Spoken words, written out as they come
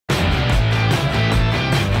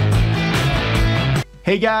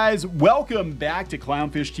Hey guys, welcome back to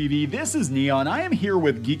Clownfish TV. This is Neon. I am here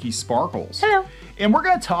with Geeky Sparkles. Hello. And we're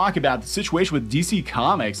going to talk about the situation with DC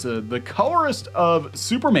Comics. The colorist of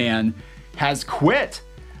Superman has quit.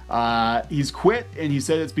 He's quit, and he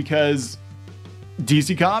said it's because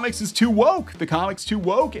DC Comics is too woke. The comic's too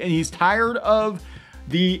woke, and he's tired of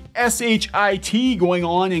the SHIT going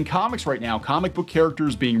on in comics right now. Comic book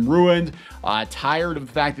characters being ruined. Tired of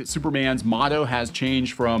the fact that Superman's motto has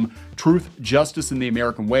changed from truth, justice, and the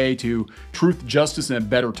American way to truth, justice, and a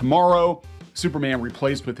better tomorrow. Superman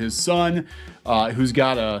replaced with his son, who's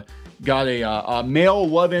got a male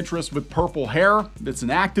love interest with purple hair that's an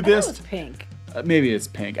activist. It's pink. Maybe it's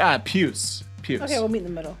pink. Puce. Puce. Okay, we'll meet in the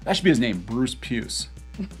middle. That should be his name, Bruce Puce.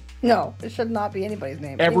 No, it should not be anybody's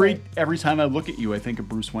name. Every time I look at you, I think of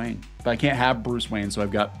Bruce Wayne. But I can't have Bruce Wayne, so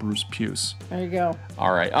I've got Bruce Puce. There you go.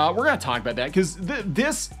 All right, we're going to talk about that because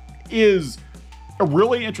this is a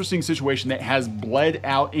really interesting situation that has bled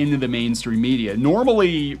out into the mainstream media.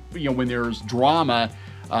 Normally, when there's drama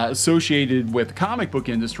associated with the comic book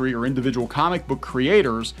industry or individual comic book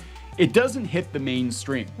creators, it doesn't hit the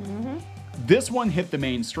mainstream. Mm-hmm. This one hit the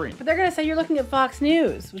mainstream. But they're going to say you're looking at Fox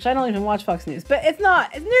News, which I don't even watch Fox News. But it's not.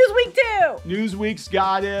 It's Newsweek too. Newsweek's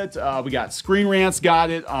got it. We got Screen Rant's got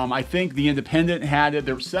it. I think The Independent had it.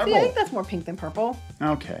 There were several. See, I think that's more pink than purple.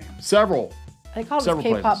 Okay. Several. They call it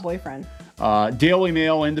K-pop places. boyfriend. Daily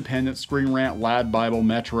Mail, Independent, Screen Rant, Lad Bible,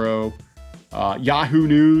 Metro, Yahoo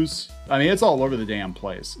News. I mean, it's all over the damn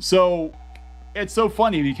place. So it's so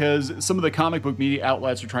funny because some of the comic book media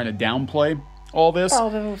outlets are trying to downplay all this.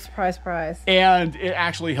 Oh, surprise, surprise. And it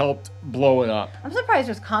actually helped blow it up. I'm surprised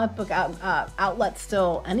there's comic book outlets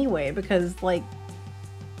still anyway, because, like,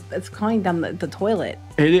 it's going down the toilet.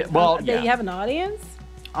 Well, they have an audience?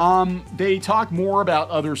 They talk more about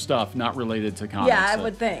other stuff not related to comics. Yeah, I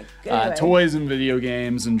would think. Anyway. Toys and video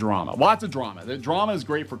games and drama. Lots of drama. The drama is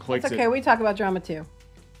great for clicks. It's okay, we talk about drama too.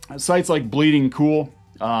 Sites like Bleeding Cool.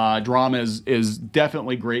 Drama is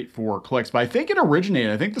definitely great for clicks, but I think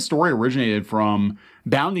the story originated from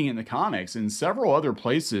Bounding in the Comics, and several other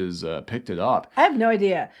places picked it up. I have no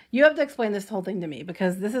idea. You have to explain this whole thing to me,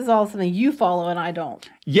 because this is all something you follow and I don't.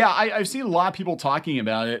 Yeah, I've seen a lot of people talking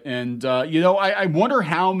about it, and I wonder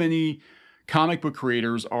how many comic book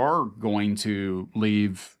creators are going to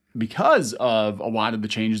leave because of a lot of the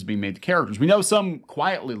changes being made to characters. We know some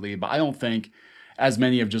quietly leave, but I don't think as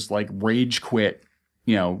many have just like rage quit.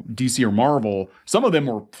 DC or Marvel. Some of them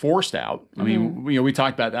were forced out. I mean, we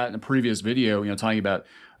talked about that in a previous video, talking about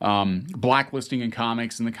blacklisting in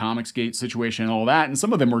comics and the Comicsgate situation and all that. And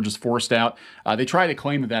some of them were just forced out. They try to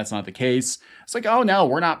claim that that's not the case. It's like, oh no,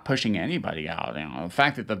 we're not pushing anybody out. The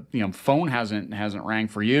fact that the phone hasn't rang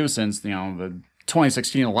for you since the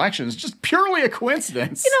 2016 election is just purely a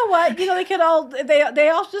coincidence. You know what? They could all they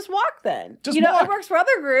all just walk then. Just walk. It works for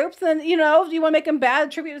other groups. Then you want to make them bad,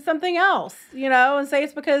 attribute to something else. And say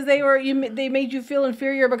it's because they made you feel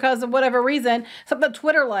inferior because of whatever reason, something that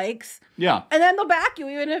Twitter likes. Yeah. And then they'll back you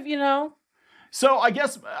even if So I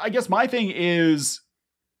guess my thing is,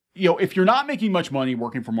 if you're not making much money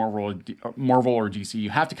working for Marvel or DC, you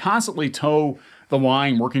have to constantly toe the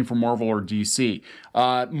line working for Marvel or DC.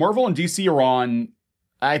 Marvel and DC are on,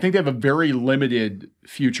 I think they have a very limited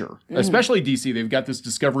future, especially DC. They've got this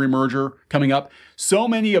Discovery merger coming up. So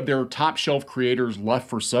many of their top shelf creators left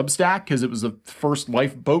for Substack because it was the first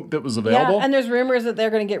lifeboat that was available. Yeah, and there's rumors that they're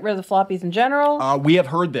going to get rid of the floppies in general. We have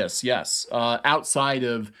heard this, yes. Outside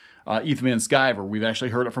of Ethan Van Sciver, we've actually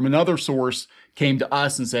heard it from another source, came to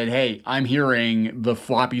us and said, hey, I'm hearing the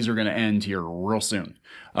floppies are going to end here real soon.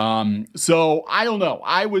 So I don't know.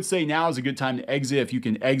 I would say now is a good time to exit. If you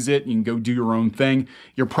can exit, you can go do your own thing.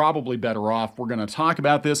 You're probably better off. We're going to talk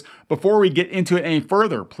about this. Before we get into it any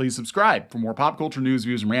further, please subscribe for more pop culture news,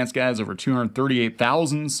 views, and rants, guys. Over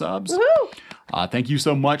 238,000 subs. Woohoo! Thank you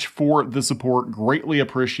so much for the support. Greatly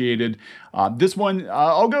appreciated. This one,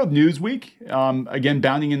 I'll go with Newsweek. Again,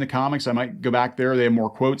 Bounding in the Comics. I might go back there. They have more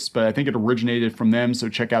quotes, but I think it originated from them. So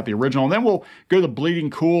check out the original. And then we'll go to Bleeding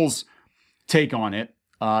Cool's take on it.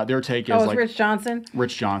 Their take is like Rich Johnson.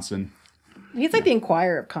 Rich Johnson. He's like the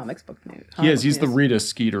Inquirer of comics book news. He is. He's the Rita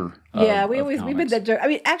Skeeter. Yeah, we made that joke. I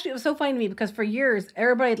mean, actually, it was so funny to me because for years,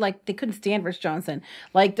 everybody they couldn't stand Rich Johnson.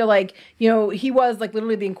 Like they're like, he was like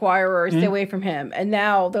literally the Inquirer. Stay away from him. And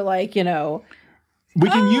now they're like, we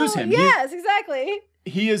can use him. Yes, exactly.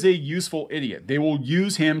 He is a useful idiot. They will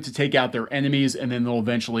use him to take out their enemies, and then they'll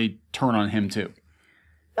eventually turn on him too.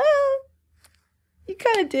 Well, you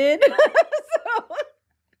kind of did. So,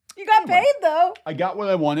 you got paid though. I got what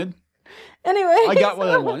I wanted. Anyway. I got what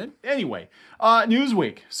I wanted. Anyway,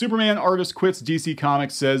 Newsweek. Superman artist quits DC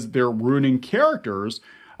Comics, says they're ruining characters.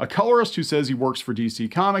 A colorist who says he works for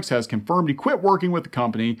DC Comics has confirmed he quit working with the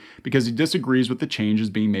company because he disagrees with the changes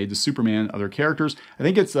being made to Superman and other characters. I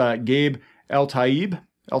think it's Gabe Eltaeb.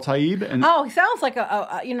 And he sounds like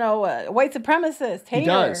a white supremacist hater. He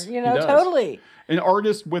does. Totally. An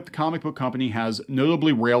artist with the comic book company has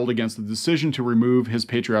notably railed against the decision to remove his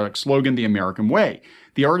patriotic slogan, The American Way.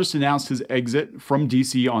 The artist announced his exit from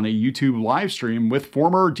DC on a YouTube live stream with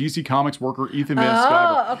former DC Comics worker Ethan Van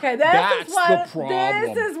Sciver. Oh, okay. That's the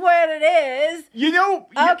problem. This is what it is.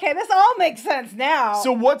 Okay, this all makes sense now.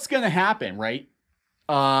 So what's going to happen, right?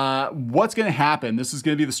 What's going to happen? This is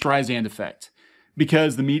going to be the Streisand effect.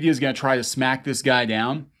 Because the media is going to try to smack this guy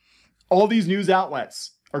down. All these news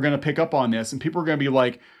outlets are going to pick up on this, and people are going to be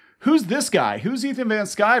like, who's this guy? Who's Ethan Van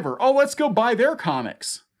Sciver? Oh, let's go buy their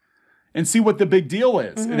comics and see what the big deal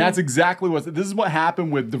is. Mm-hmm. And that's exactly this is what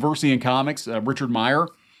happened with Diversity in Comics. Richard Meyer,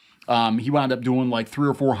 he wound up doing like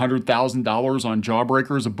 $300,000 or $400,000 on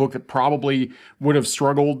Jawbreakers, a book that probably would have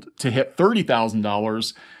struggled to hit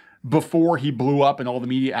 $30,000 before he blew up and all the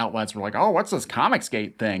media outlets were like, oh, what's this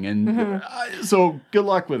Comicsgate thing? And so good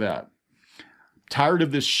luck with that. Tired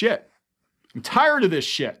of this shit. I'm tired of this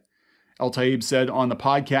shit, Eltaeb said on the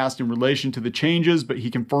podcast in relation to the changes, but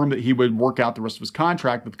he confirmed that he would work out the rest of his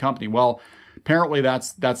contract with the company. Well, apparently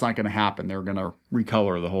that's not going to happen. They're going to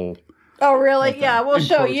recolor the whole. Oh, really? Yeah, we'll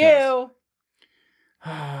show you.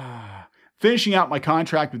 Finishing out my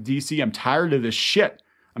contract with DC, I'm tired of this shit.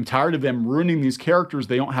 I'm tired of them ruining these characters.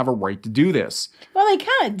 They don't have a right to do this. Well, they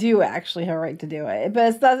kind of do actually have a right to do it,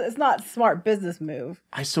 but it's not a smart business move.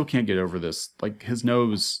 I still can't get over this. Like, his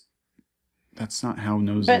nose, that's not how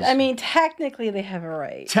noses... But, I mean, technically they have a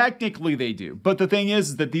right. Technically they do. But the thing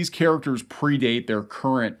is that these characters predate their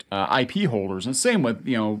current IP holders. And same with,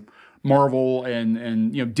 Marvel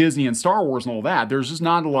and Disney and Star Wars and all that. There's just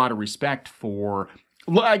not a lot of respect for...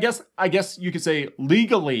 I guess you could say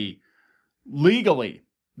legally,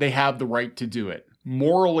 they have the right to do it.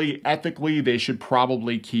 Morally, ethically, they should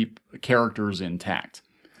probably keep characters intact.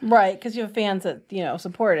 Right, because you have fans that,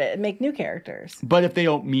 support it and make new characters. But if they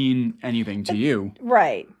don't mean anything to you.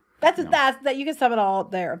 Right. That's you can sum it all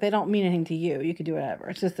up there. If they don't mean anything to you, you can do whatever.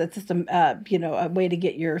 It's just a way to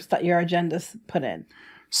get your agendas put in.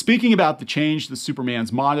 Speaking about the change to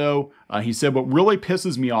Superman's motto, he said, what really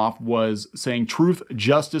pisses me off was saying truth,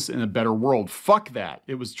 justice, and a better world. Fuck that.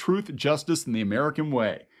 It was truth, justice, and the American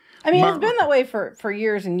way. I mean, it's been that way for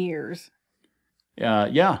years and years.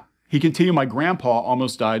 Yeah. He continued, my grandpa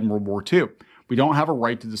almost died in World War II. We don't have a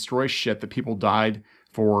right to destroy shit that people died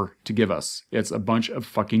for to give us. It's a bunch of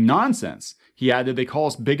fucking nonsense. He added, they call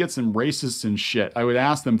us bigots and racists and shit. I would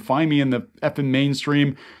ask them, find me in the effing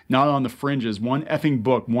mainstream, not on the fringes. One effing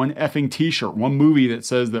book, one effing t-shirt, one movie that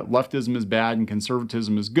says that leftism is bad and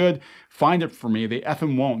conservatism is good. Find it for me. They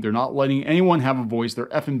effing won't. They're not letting anyone have a voice. They're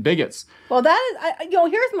effing bigots. Well,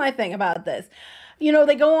 here's my thing about this.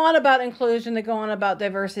 They go on about inclusion, they go on about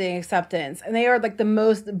diversity and acceptance, and they are like the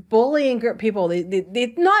most bullying group people.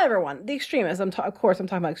 They not everyone, the extremists. Of course, I'm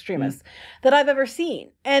talking about extremists that I've ever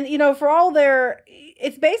seen. And for all their,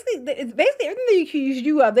 it's basically everything that you accuse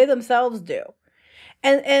you of, they themselves do,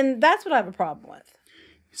 and that's what I have a problem with.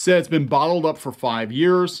 He said it's been bottled up for 5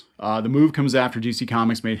 years. The move comes after DC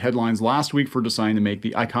Comics made headlines last week for deciding to make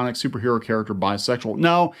the iconic superhero character bisexual.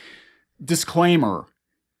 No, disclaimer.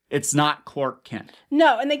 It's not Clark Kent.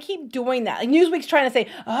 No, and they keep doing that. Like Newsweek's trying to say,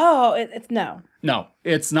 it's no. No,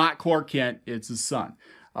 it's not Clark Kent. It's his son.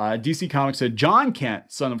 DC Comics said, Jon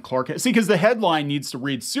Kent, son of Clark Kent. See, because the headline needs to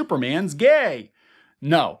read, Superman's gay.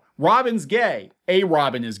 No, Robin's gay. A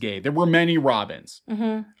Robin is gay. There were many Robins.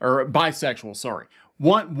 Mm-hmm. Or bisexual, sorry.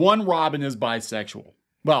 One Robin is bisexual.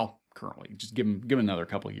 Well, currently. Just give them another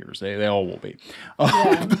couple of years. They all will be.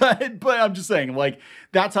 Yeah. But I'm just saying, like,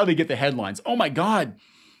 that's how they get the headlines. Oh, my God.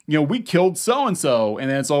 We killed so-and-so. And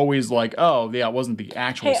then it's always like, oh, yeah, it wasn't the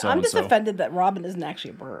actual so-and-so. I'm just offended that Robin isn't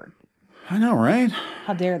actually a bird. I know, right?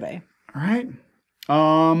 How dare they? All right.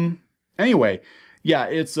 Anyway, yeah,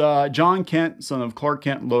 it's Jon Kent, son of Clark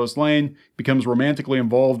Kent and Lois Lane, becomes romantically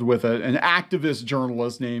involved with an activist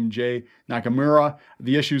journalist named Jay Nakamura.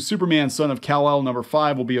 The issue Superman, son of Kal-El,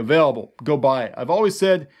 #5 will be available. Go buy it. I've always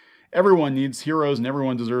said everyone needs heroes and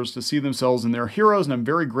everyone deserves to see themselves in their heroes, and I'm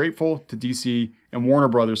very grateful to DC and Warner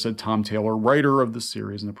Brothers, said Tom Taylor, writer of the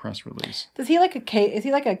series in the press release. Is he like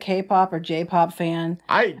a K-pop or J-pop fan?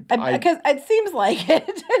 Because it seems like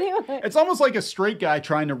it. Anyway. It's almost like a straight guy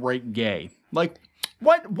trying to write gay. Like,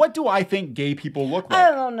 what do I think gay people look like?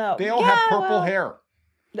 I don't know. They all have purple hair.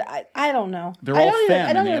 I don't know. They're all thin.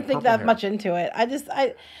 I don't even think that much into it.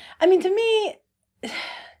 I mean, to me,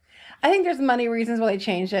 I think there's many reasons why they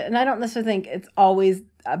changed it, and I don't necessarily think it's always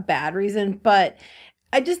a bad reason, but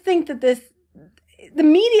I just think that the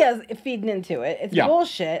media is feeding into it. It's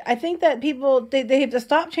bullshit. I think that people, they have to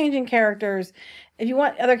stop changing characters. If you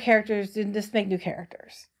want other characters, then just make new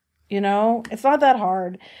characters. You know, it's not that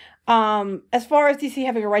hard. As far as DC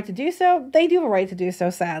having a right to do so, they do have a right to do so,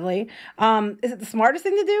 sadly. Is it the smartest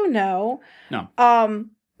thing to do? No.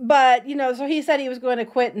 But, you know, so he said he was going to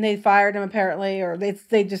quit and they fired him apparently, or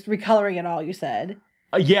they just recoloring it all, you said.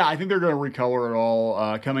 Yeah, I think they're going to recolor it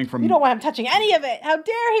all, coming from... You don't want him touching any of it. How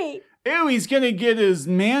dare he? Ew, he's going to get his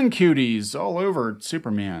man cuties all over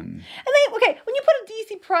Superman. And they, okay, when you put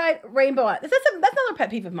a DC Pride rainbow on, that's another pet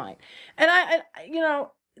peeve of mine. And I you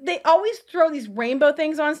know, they always throw these rainbow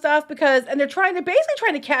things on stuff and they're basically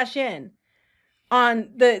trying to cash in on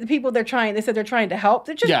the people they said they're trying to help.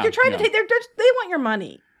 They're trying to take, they want your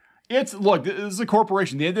money. Look, this is a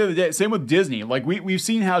corporation. At the end of the day, same with Disney. Like, we've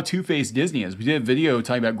seen how two-faced Disney is. We did a video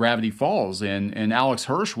talking about Gravity Falls, and Alex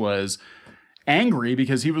Hirsch was angry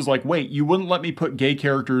because he was like, wait, you wouldn't let me put gay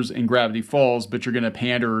characters in Gravity Falls, but you're going to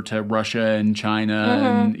pander to Russia and China,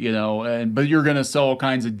 and, you know, but you're going to sell all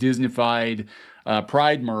kinds of Disney-fied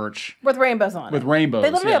Pride merch. With rainbows on it. With rainbows,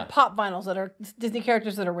 They literally have pop vinyls that are Disney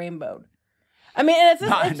characters that are rainbowed. I mean, it's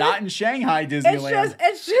just, not in Shanghai Disneyland.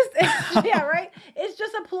 It's just yeah, right. It's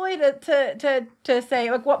just a ploy to say,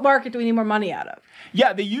 like, what market do we need more money out of?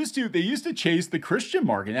 Yeah, they used to chase the Christian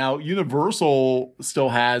market. Now, Universal still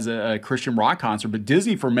has a Christian rock concert, but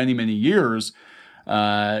Disney for many, many years,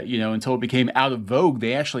 you know, until it became out of vogue,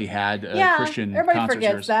 they actually had Christian everybody concert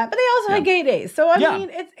forgets series. that, but they also had gay days. So I mean,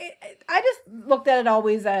 I just looked at it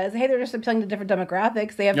always as, hey, they're just appealing to different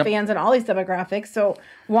demographics. They have fans in all these demographics, so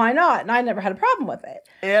why not? And I never had a problem with it.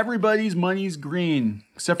 Everybody's money's green,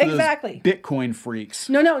 except for those Bitcoin freaks.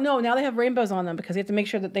 No. Now they have rainbows on them because you have to make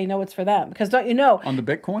sure that they know it's for them. Because don't you know? On the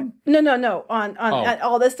Bitcoin? No. On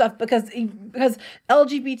all this stuff because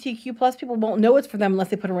LGBTQ plus people won't know it's for them unless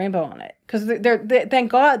they put a rainbow on it. Because they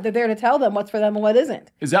thank God they're there to tell them what's for them and what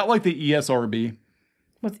isn't. Is that like the ESRB?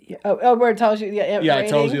 Where it tells you it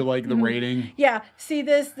tells you like the rating. Yeah, see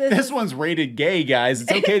this one's rated gay, guys.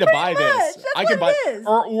 It's okay to buy this. That's I can buy it is.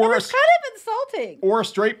 Or it's kind of insulting. Or a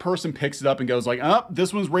straight person picks it up and goes like, "Oh,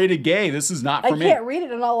 this one's rated gay. This is not for me. I can't read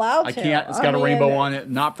it. I'm not allowed to. I can't. It's got a rainbow on it.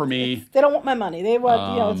 Not for me." They don't want my money. They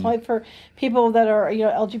want it's only for people that are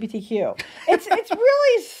LGBTQ. It's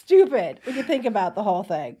really stupid when you think about the whole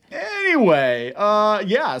thing. Anyway,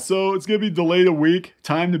 so it's gonna be delayed a week.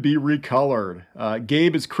 Time to be recolored.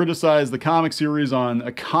 Gabe has criticized the comic series on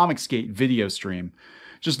a Comicsgate video stream.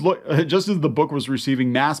 Just as the book was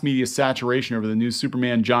receiving mass media saturation over the new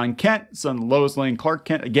Superman, Jon Kent, son of Lois Lane Clark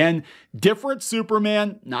Kent, again, different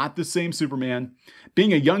Superman, not the same Superman.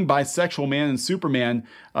 Being a young bisexual man in Superman,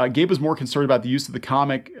 Gabe was more concerned about the use of the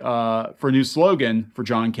comic for a new slogan for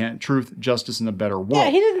Jon Kent, truth, justice, and a better world.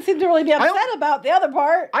 Yeah, he didn't seem to really be upset about the other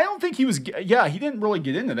part. I don't think he was, he didn't really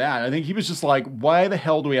get into that. I think he was just like, why the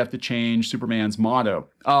hell do we have to change Superman's motto?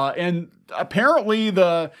 And apparently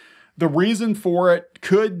the reason for it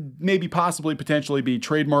could maybe possibly potentially be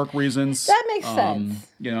trademark reasons. That makes sense.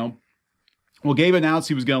 You know, well, Gabe announced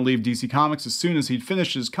he was going to leave DC Comics as soon as he'd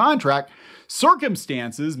finished his contract.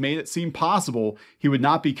 Circumstances made it seem possible he would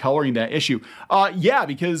not be coloring that issue.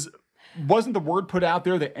 Because wasn't the word put out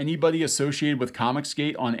there that anybody associated with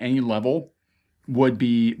Comicsgate on any level would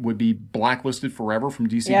be blacklisted forever from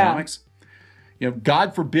DC Comics? You know,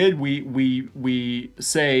 God forbid we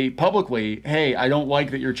say publicly, hey, I don't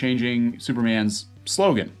like that you're changing Superman's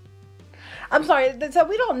slogan. I'm sorry, so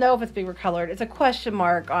we don't know if it's being recolored. It's a question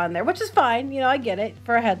mark on there, which is fine. You know, I get it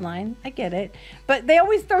for a headline. I get it. But they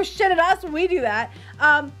always throw shit at us when we do that.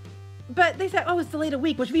 But they said, it's delayed a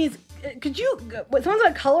week, which means, someone's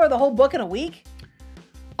going to color the whole book in a week?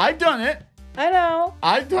 I've done it. I know.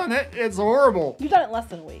 I've done it. It's horrible. You've done it in less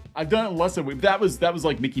than a week. I've done it in less than a week. That was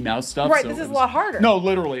like Mickey Mouse stuff. Right, so this is a lot harder. No,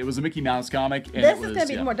 literally. It was a Mickey Mouse comic. And this is going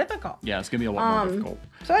to be more difficult. Yeah, it's going to be a lot more difficult.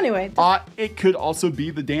 So anyway. It could also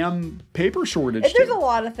be the damn paper shortage. There's a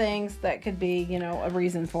lot of things that could be, a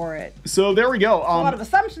reason for it. So there we go. A lot of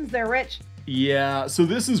assumptions there, Rich. Yeah, so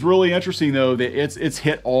this is really interesting, though, that it's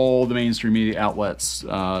hit all the mainstream media outlets.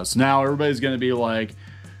 So now everybody's going to be like,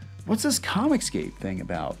 what's this Comicsgate thing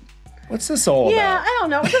about? What's this all about? Yeah, I don't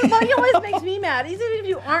know. It always makes me mad. Even if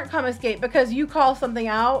you aren't Comicsgate, because you call something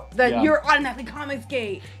out, that you're automatically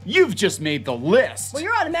Comicsgate. You've just made the list. Well,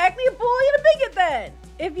 you're automatically a bully and a bigot then.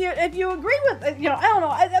 If you agree with, I don't know.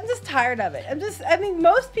 I'm just tired of it. I think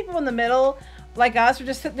most people in the middle, like us, are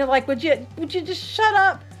just sitting there like, would you just shut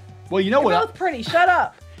up? Well, you know what? You're both pretty. Shut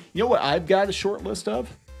up. You know what I've got a short list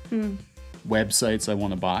of? Websites I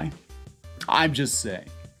want to buy. I'm just saying.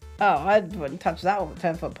 Oh, I wouldn't touch that with a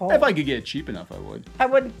 10-foot pole. If I could get it cheap enough, I would. I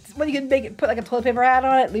wouldn't. When you could make it, put like a toilet paper hat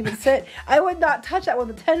on it, leave it sit. I would not touch that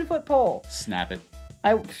with a 10-foot pole. Snap it.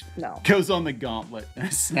 No. Goes on the gauntlet.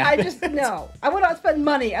 Snap I it. just no. I would not spend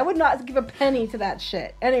money. I would not give a penny to that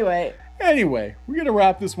shit. Anyway, we're gonna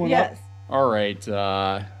wrap this one up. Yes. All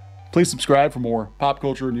right. Please subscribe for more pop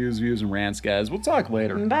culture news, views, and rants, guys. We'll talk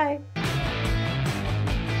later. bye.